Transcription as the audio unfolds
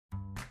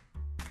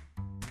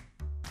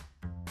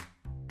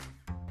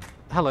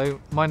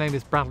Hello, my name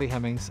is Bradley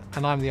Hemmings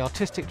and I'm the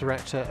Artistic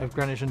Director of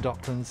Greenwich and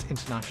Docklands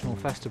International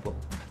Festival.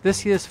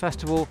 This year's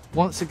festival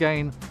once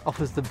again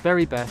offers the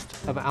very best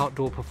of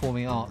outdoor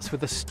performing arts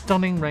with a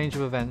stunning range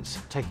of events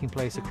taking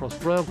place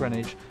across Royal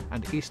Greenwich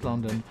and East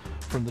London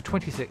from the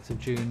 26th of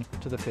June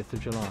to the 5th of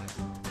July.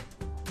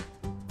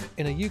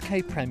 In a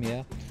UK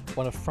premiere,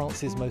 one of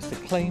France's most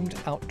acclaimed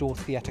outdoor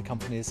theatre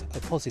companies,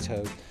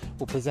 Opposito,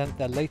 will present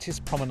their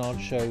latest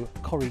promenade show,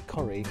 Cori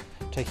Cori,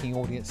 taking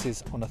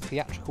audiences on a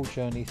theatrical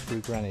journey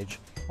through Greenwich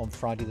on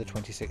Friday the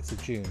 26th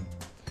of June.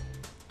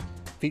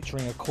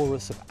 Featuring a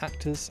chorus of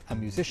actors and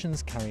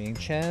musicians carrying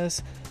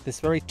chairs, this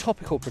very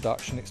topical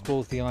production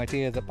explores the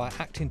idea that by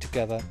acting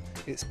together,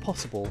 it's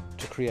possible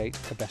to create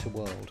a better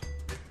world.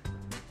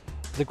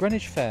 The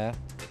Greenwich Fair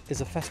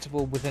is a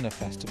festival within a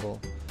festival,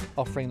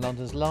 offering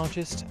London's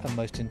largest and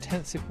most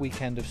intensive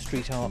weekend of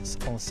street arts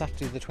on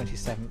Saturday the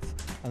 27th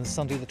and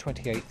Sunday the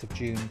 28th of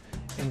June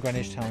in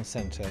Greenwich Town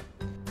Centre.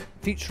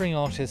 Featuring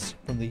artists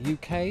from the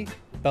UK,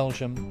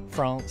 Belgium,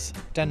 France,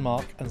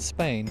 Denmark and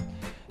Spain,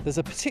 there's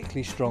a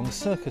particularly strong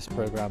circus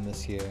programme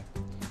this year.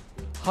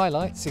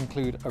 Highlights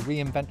include a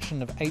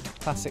reinvention of 8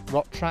 classic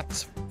rock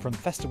tracks from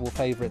festival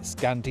favourites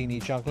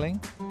Gandini juggling,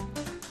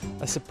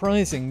 a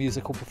surprising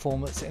musical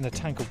performance in a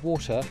tank of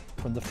water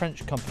from the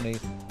French company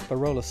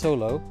Barola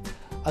Solo,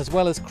 as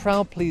well as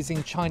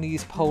crowd-pleasing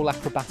Chinese pole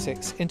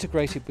acrobatics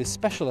integrated with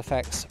special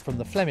effects from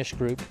the Flemish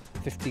group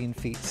 15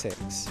 Feet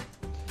 6.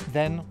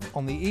 Then,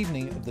 on the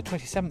evening of the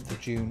 27th of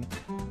June,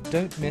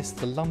 don't miss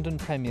the London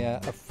premiere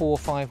of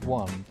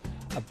 451,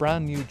 a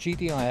brand new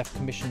GDIF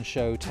commissioned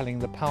show telling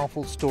the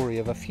powerful story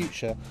of a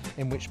future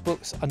in which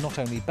books are not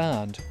only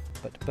banned,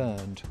 but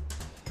burned.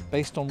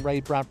 Based on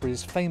Ray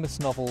Bradbury's famous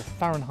novel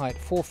Fahrenheit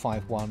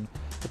 451,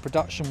 the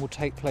production will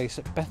take place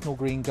at Bethnal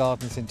Green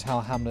Gardens in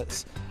Tower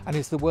Hamlets and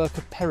is the work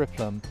of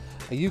Periplum,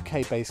 a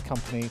UK-based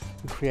company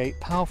who create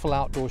powerful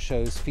outdoor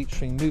shows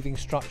featuring moving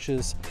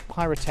structures,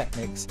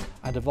 pyrotechnics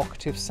and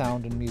evocative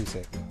sound and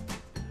music.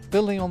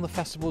 Building on the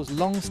festival's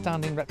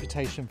long-standing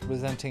reputation for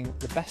presenting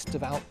the best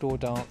of outdoor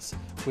dance,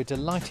 we're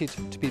delighted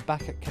to be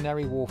back at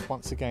Canary Wharf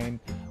once again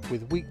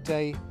with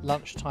weekday,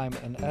 lunchtime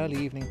and early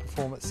evening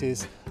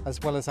performances,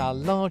 as well as our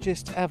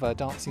largest ever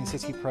Dancing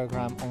City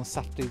programme on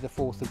Saturday the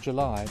 4th of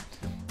July,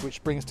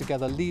 which brings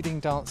together leading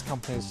dance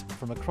companies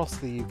from across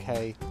the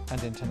UK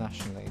and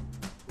internationally.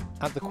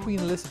 At the Queen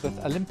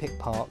Elizabeth Olympic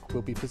Park,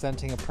 we'll be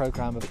presenting a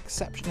programme of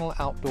exceptional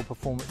outdoor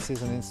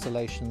performances and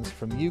installations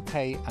from UK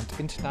and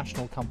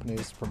international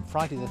companies from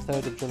Friday the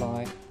 3rd of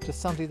July to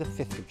Sunday the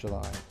 5th of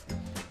July.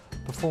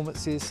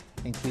 Performances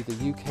include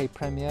the UK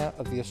premiere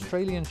of the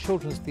Australian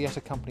children's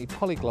theatre company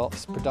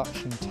Polyglot's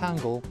production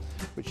Tangle,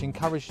 which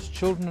encourages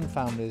children and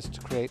families to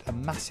create a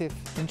massive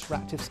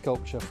interactive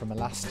sculpture from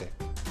elastic.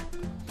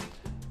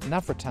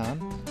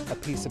 Navratan, a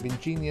piece of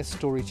ingenious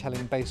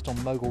storytelling based on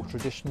Mughal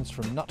traditions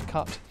from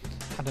Nutcut,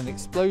 and an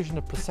explosion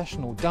of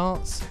processional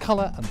dance,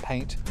 colour and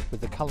paint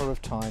with the colour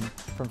of time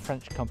from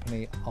French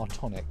company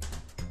Artonic.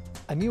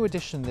 A new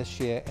addition this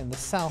year in the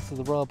south of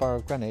the Royal Borough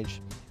of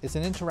Greenwich is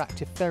an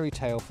interactive fairy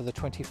tale for the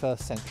 21st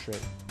century.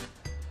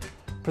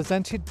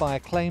 Presented by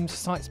acclaimed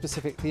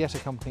site-specific theatre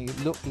company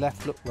Look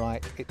Left Look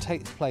Right, it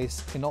takes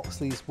place in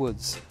Oxley's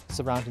Woods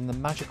surrounding the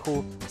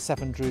magical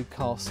Sevendrew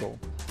Castle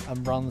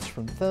and runs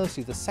from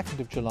Thursday the 2nd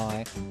of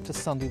July to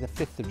Sunday the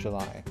 5th of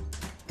July.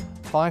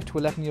 5 to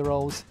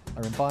 11-year-olds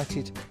are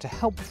invited to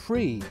help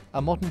free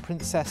a modern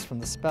princess from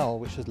the spell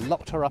which has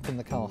locked her up in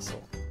the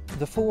castle.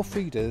 The Four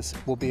Fridas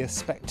will be a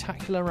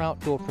spectacular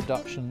outdoor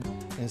production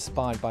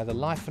inspired by the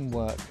life and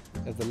work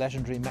of the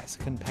legendary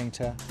Mexican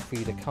painter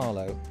Frida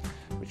Kahlo,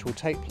 which will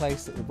take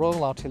place at the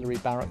Royal Artillery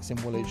Barracks in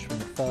Woolwich from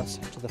the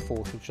 1st to the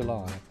 4th of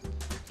July.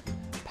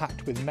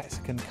 Packed with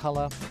Mexican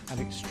colour and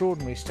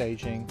extraordinary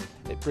staging,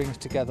 it brings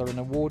together an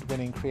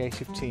award-winning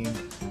creative team,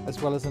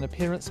 as well as an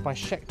appearance by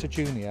Schechter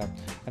Jr.,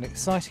 an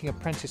exciting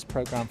apprentice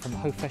programme from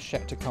Hofesh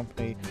Schechter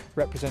Company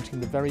representing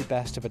the very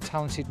best of a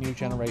talented new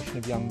generation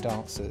of young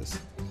dancers.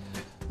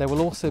 There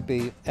will also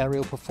be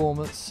aerial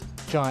performance,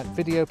 giant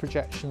video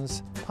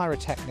projections,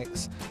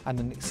 pyrotechnics and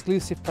an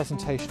exclusive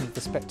presentation of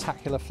the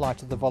spectacular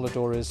flight of the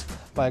Voladores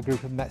by a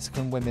group of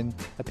Mexican women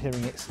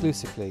appearing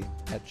exclusively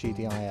at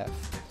GDIF.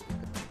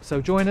 So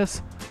join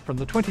us from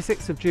the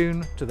 26th of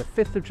June to the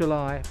 5th of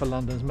July for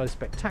London's most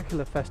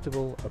spectacular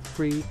festival of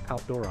free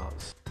outdoor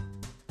arts.